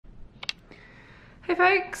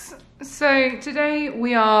Hey folks, so today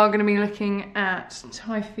we are going to be looking at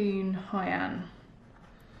Typhoon Haiyan.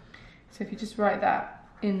 So if you just write that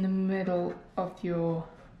in the middle of your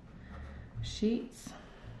sheets.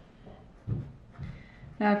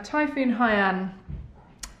 Now Typhoon Haiyan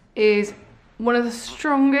is one of the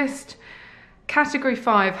strongest Category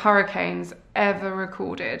 5 hurricanes ever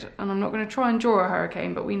recorded, and I'm not going to try and draw a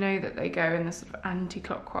hurricane, but we know that they go in this sort of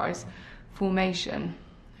anti-clockwise formation,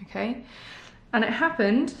 okay? And it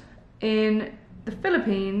happened in the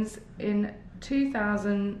Philippines in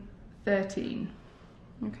 2013,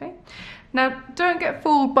 okay? Now, don't get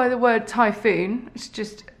fooled by the word typhoon. It's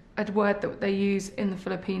just a word that they use in the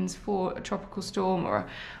Philippines for a tropical storm or a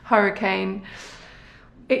hurricane.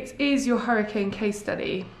 It is your hurricane case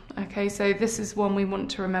study, okay? So this is one we want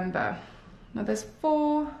to remember. Now, there's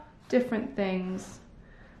 4 different things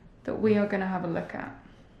that we are going to have a look at.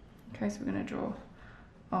 Okay, so we're going to draw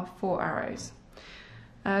our 4 arrows.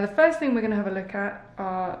 The first thing we're going to have a look at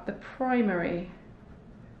are the primary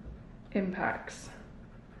impacts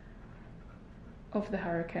of the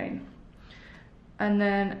hurricane, and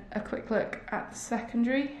then a quick look at the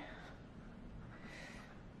secondary,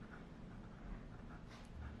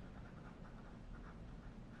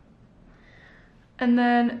 and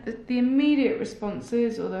then the immediate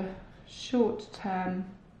responses, or the short-term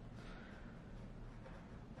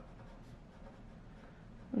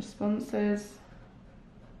responses,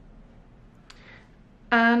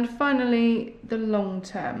 and finally the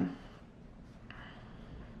long-term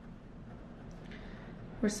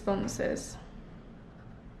responses.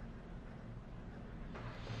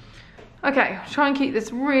 Okay, I'll try and keep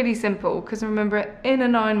this really simple, because remember, in a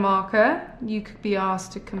 9 marker you could be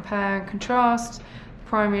asked to compare and contrast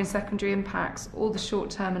primary and secondary impacts, all the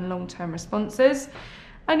short-term and long-term responses.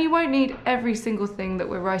 And you won't need every single thing that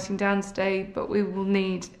we're writing down today, but we will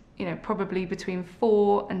need, probably between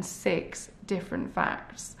 4 and 6 different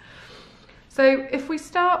facts. So if we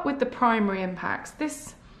start with the primary impacts,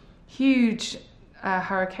 this huge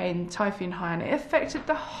hurricane, Typhoon Haiyan, it affected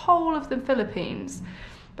the whole of the Philippines,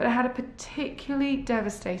 but it had a particularly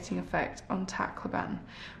devastating effect on Tacloban,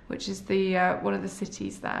 which is the one of the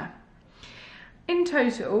cities there. In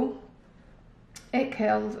total, it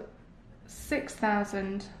killed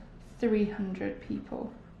 6,300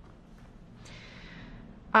 people,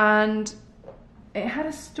 and it had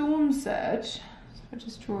a storm surge. So if I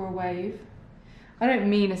just draw a wave, I don't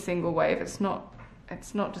mean a single wave, it's not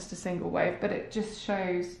just a single wave, but it just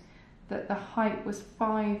shows that the height was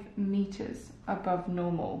 5 meters above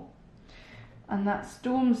normal, and that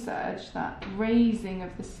storm surge, that raising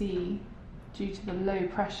of the sea due to the low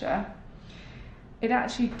pressure, it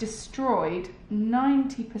actually destroyed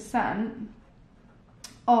 90%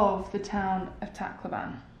 of the town of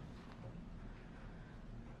Tacloban.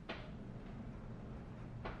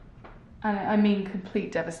 And I mean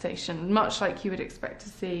complete devastation, much like you would expect to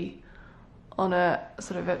see on a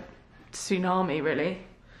sort of a tsunami, really.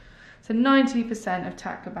 So 90% of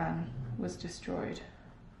Tacloban was destroyed.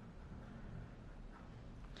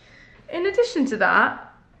 In addition to that,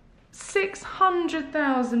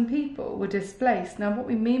 600,000 people were displaced. Now, what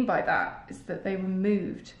we mean by that is that they were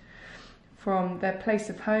moved from their place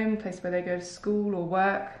of home, place where they go to school or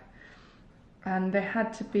work, and they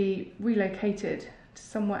had to be relocated to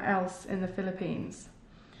somewhere else in the Philippines.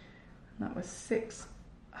 And that was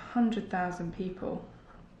 600,000 people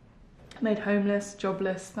made homeless,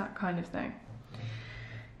 jobless, that kind of thing.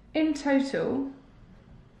 In total,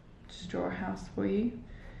 just draw a house for you,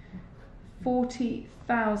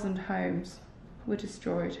 40,000 homes were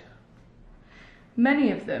destroyed. Many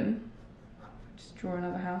of them, just draw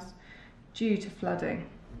another house, due to flooding.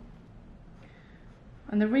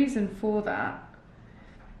 And the reason for that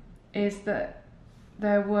is that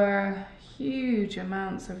there were huge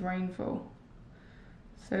amounts of rainfall.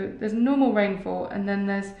 So there's normal rainfall, and then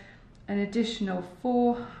there's an additional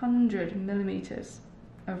 400 millimeters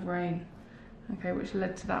of rain, okay, which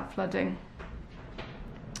led to that flooding.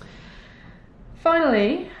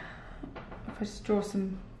 Finally, if I just draw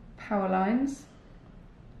some power lines,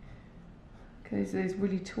 okay, these are those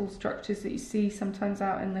really tall structures that you see sometimes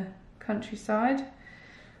out in the countryside.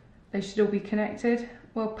 They should all be connected.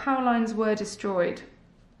 Well, power lines were destroyed,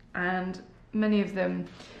 and many of them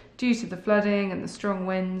due to the flooding and the strong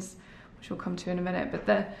winds, which we'll come to in a minute, but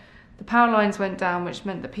the power lines went down, which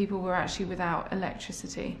meant that people were actually without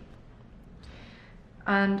electricity.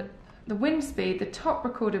 And the wind speed, the top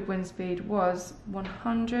recorded wind speed, was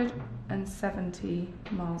 170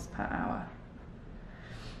 miles per hour.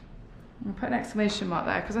 I'll put an exclamation mark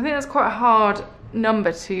there, because I think that's quite a hard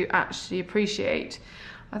number to actually appreciate.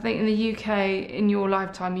 I think in the UK, in your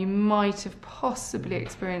lifetime, you might have possibly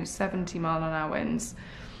experienced 70-mile-an-hour winds,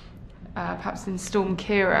 perhaps in Storm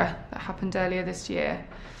Kira that happened earlier this year.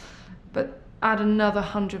 But add another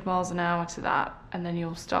 100 miles an hour to that, and then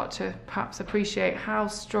you'll start to perhaps appreciate how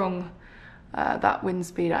strong that wind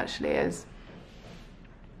speed actually is.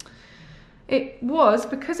 It was,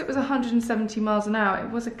 because it was 170 miles an hour,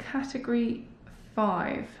 it was a Category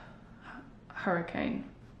 5 hurricane.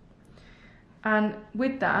 And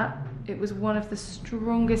with that, it was one of the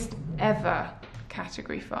strongest ever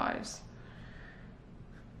Category 5s.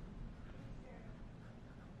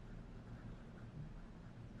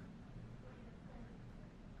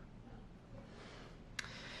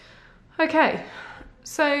 Okay,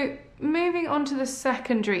 so moving on to the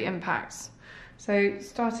secondary impacts. So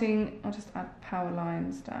I'll just add power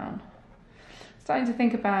lines down. Starting to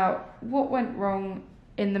think about what went wrong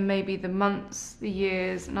in maybe the months, the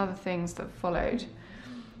years, and other things that followed.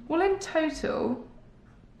 Well, in total,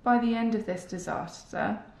 by the end of this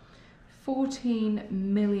disaster, 14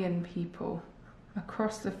 million people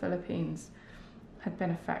across the Philippines had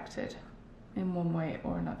been affected in one way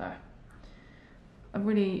or another. A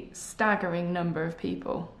really staggering number of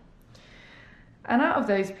people. And out of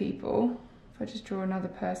those people, if I just draw another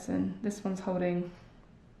person, this one's holding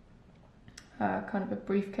kind of a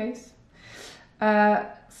briefcase.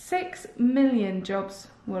 6 million jobs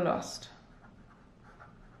were lost,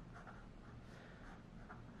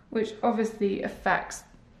 which obviously affects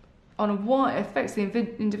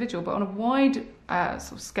the individual, but on a wide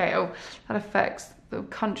sort of scale, that affects the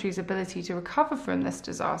country's ability to recover from this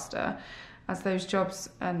disaster, as those jobs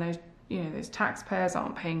and those taxpayers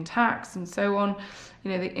aren't paying tax and so on.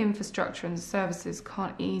 The infrastructure and the services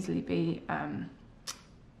can't easily be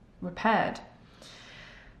repaired.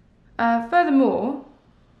 Furthermore,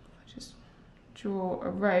 I'll just draw a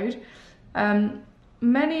road.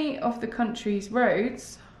 Many of the country's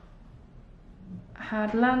roads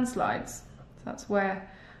had landslides. That's where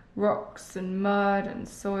rocks and mud and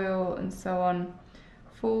soil and so on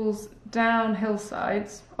falls down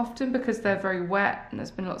hillsides, often because they're very wet and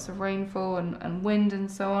there's been lots of rainfall and wind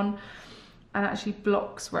and so on, and actually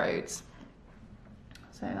blocks roads.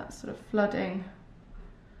 So that's sort of flooding,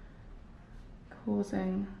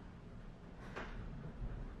 causing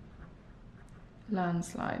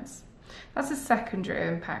landslides. That's a secondary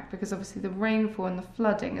impact, because obviously the rainfall and the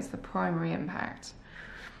flooding is the primary impact.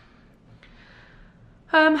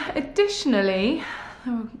 Additionally,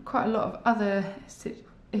 there were quite a lot of other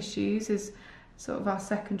issues as sort of our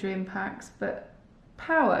secondary impacts, but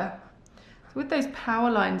power. So with those power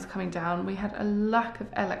lines coming down, we had a lack of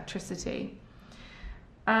electricity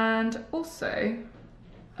and also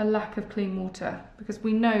a lack of clean water, because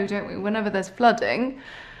we know, don't we, whenever there's flooding,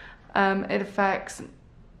 it affects,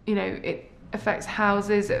 it affects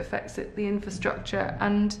houses, it affects the infrastructure,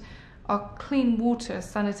 and our clean water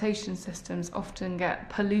sanitation systems often get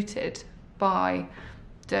polluted by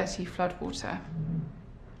dirty floodwater.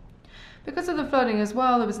 Because of the flooding as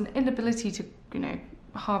well, there was an inability to,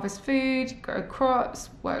 harvest food, grow crops,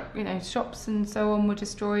 work, shops and so on were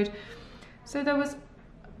destroyed. So there was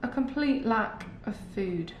a complete lack of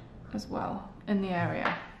food as well in the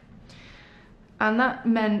area. And that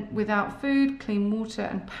meant without food, clean water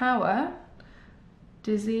and power,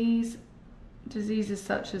 diseases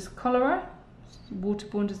such as cholera,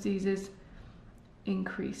 waterborne diseases,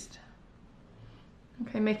 increased.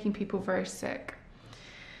 Okay, making people very sick.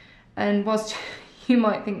 And whilst you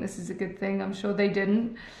might think this is a good thing, I'm sure they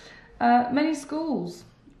didn't. Many schools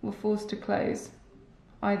were forced to close,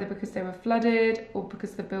 either because they were flooded or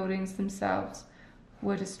because the buildings themselves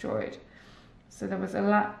were destroyed. So there was a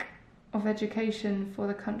lack of education for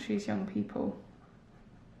the country's young people.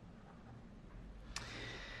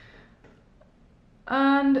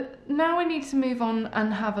 And now we need to move on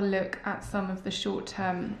and have a look at some of the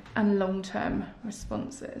short-term and long-term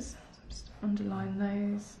responses. So just underline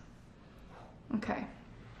those. Okay.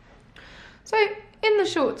 So in the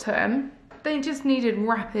short term, they just needed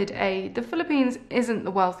rapid aid. The Philippines isn't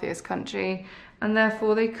the wealthiest country, and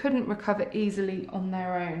therefore they couldn't recover easily on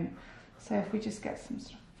their own. So if we just get some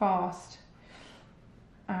sort of fast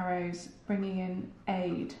arrows bringing in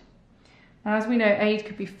aid. Now, as we know, aid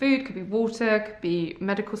could be food, could be water, could be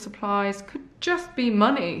medical supplies, could just be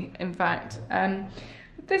money, in fact.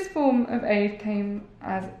 This form of aid came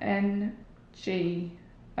as NGOs,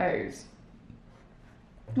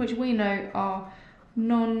 which we know are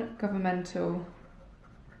non-governmental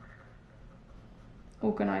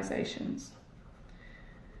organisations.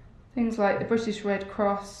 Things like the British Red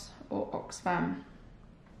Cross or Oxfam.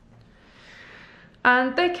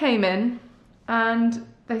 And they came in and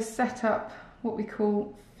they set up what we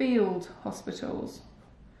call field hospitals.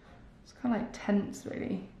 It's kind of like tents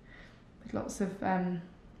really, with lots of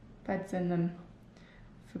beds in them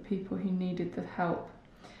for people who needed the help.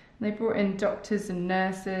 And they brought in doctors and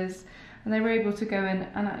nurses, and they were able to go in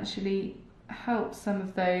and actually help some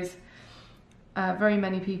of those very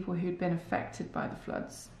many people who'd been affected by the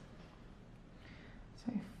floods.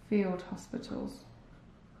 So field hospitals.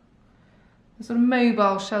 The sort of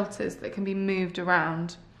mobile shelters that can be moved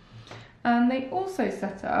around. And they also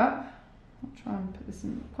set up, I'll try and put this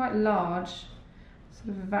in, quite large sort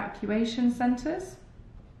of evacuation centres,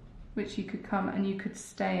 which you could come and you could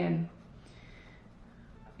stay in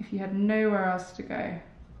if you had nowhere else to go.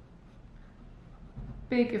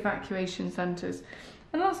 Big evacuation centres.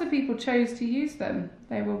 And lots of people chose to use them.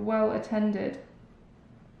 They were well attended.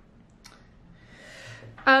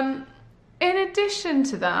 In addition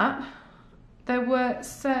to that, there were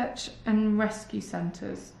search and rescue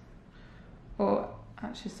centres. Or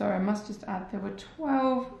actually, sorry, I must just add, there were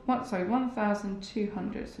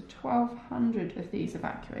 1,200, so 1,200 of these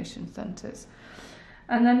evacuation centres.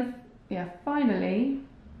 And then, yeah, finally,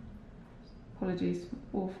 apologies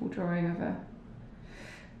for awful drawing of a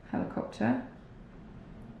helicopter,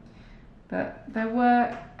 but there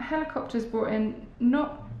were helicopters brought in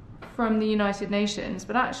not from the United Nations,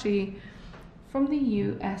 but actually from the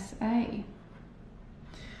USA.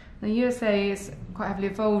 The USA is quite heavily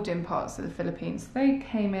involved in parts of the Philippines. They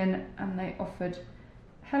came in and they offered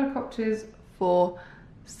helicopters for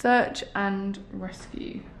search and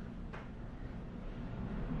rescue.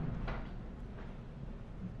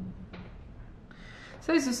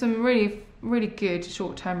 So those are some really, really good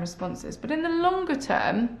short-term responses. But in the longer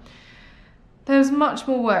term, there was much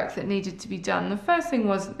more work that needed to be done. The first thing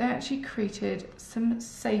was that they actually created some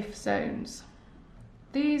safe zones.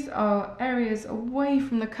 These are areas away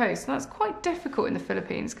from the coast. And that's quite difficult in the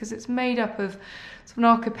Philippines because it's made up of sort of an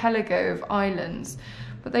archipelago of islands.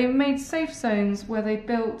 But they made safe zones where they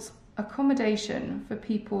built accommodation for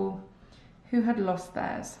people who had lost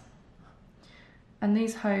theirs. And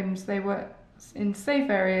these homes, they were in safe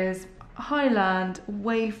areas, high land,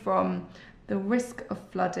 away from the risk of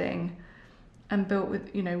flooding, and built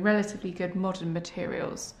with, relatively good modern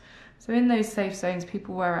materials. So in those safe zones,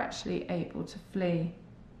 people were actually able to flee.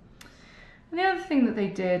 And the other thing that they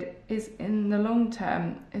did is, in the long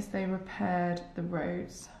term, is they repaired the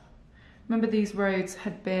roads. Remember, these roads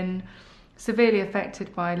had been severely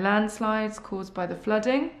affected by landslides caused by the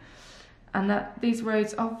flooding, and that these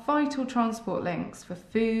roads are vital transport links for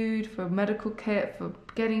food, for medical kit, for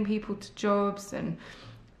getting people to jobs, and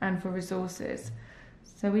for resources.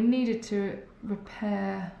 So we needed to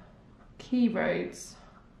repair key roads,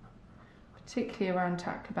 particularly around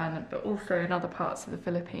Tacloban, but also in other parts of the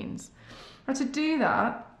Philippines. And to do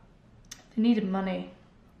that, they needed money.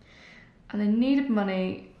 And they needed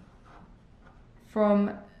money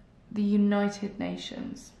from the United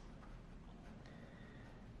Nations,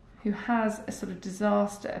 who has a sort of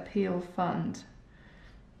disaster appeal fund.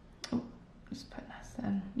 Oh, just put this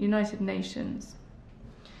then. United Nations.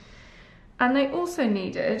 And they also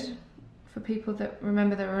needed, for people that,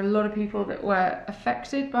 remember there were a lot of people that were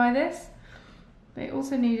affected by this, they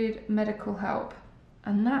also needed medical help.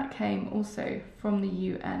 And that came also from the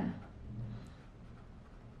UN.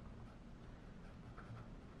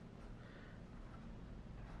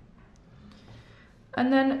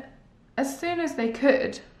 And then, as soon as they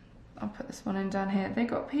could, I'll put this one in down here, they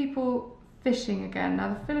got people fishing again.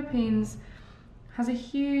 Now, the Philippines has a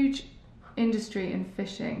huge industry in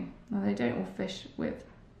fishing. Now, they don't all fish with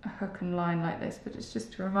a hook and line like this, but it's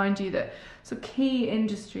just to remind you that key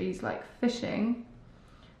industries like fishing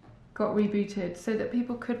got rebooted so that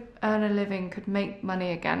people could earn a living, could make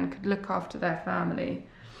money again, could look after their family.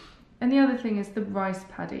 And the other thing is the rice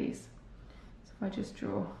paddies. So if I just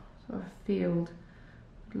draw sort of a field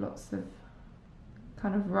with lots of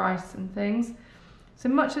kind of rice and things. So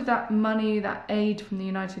much of that money, that aid from the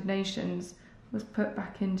United Nations, was put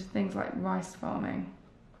back into things like rice farming,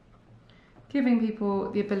 giving people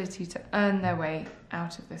the ability to earn their way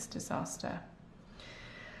out of this disaster.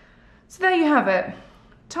 So there you have it.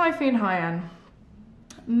 Typhoon Haiyan.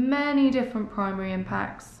 Many different primary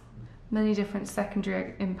impacts, many different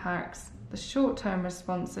secondary impacts, the short-term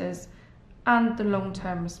responses and the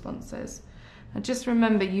long-term responses. And just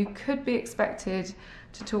remember, you could be expected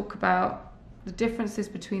to talk about the differences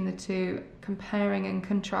between the two, comparing and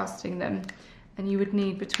contrasting them, and you would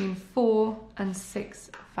need between 4 and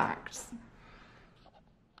 6 facts.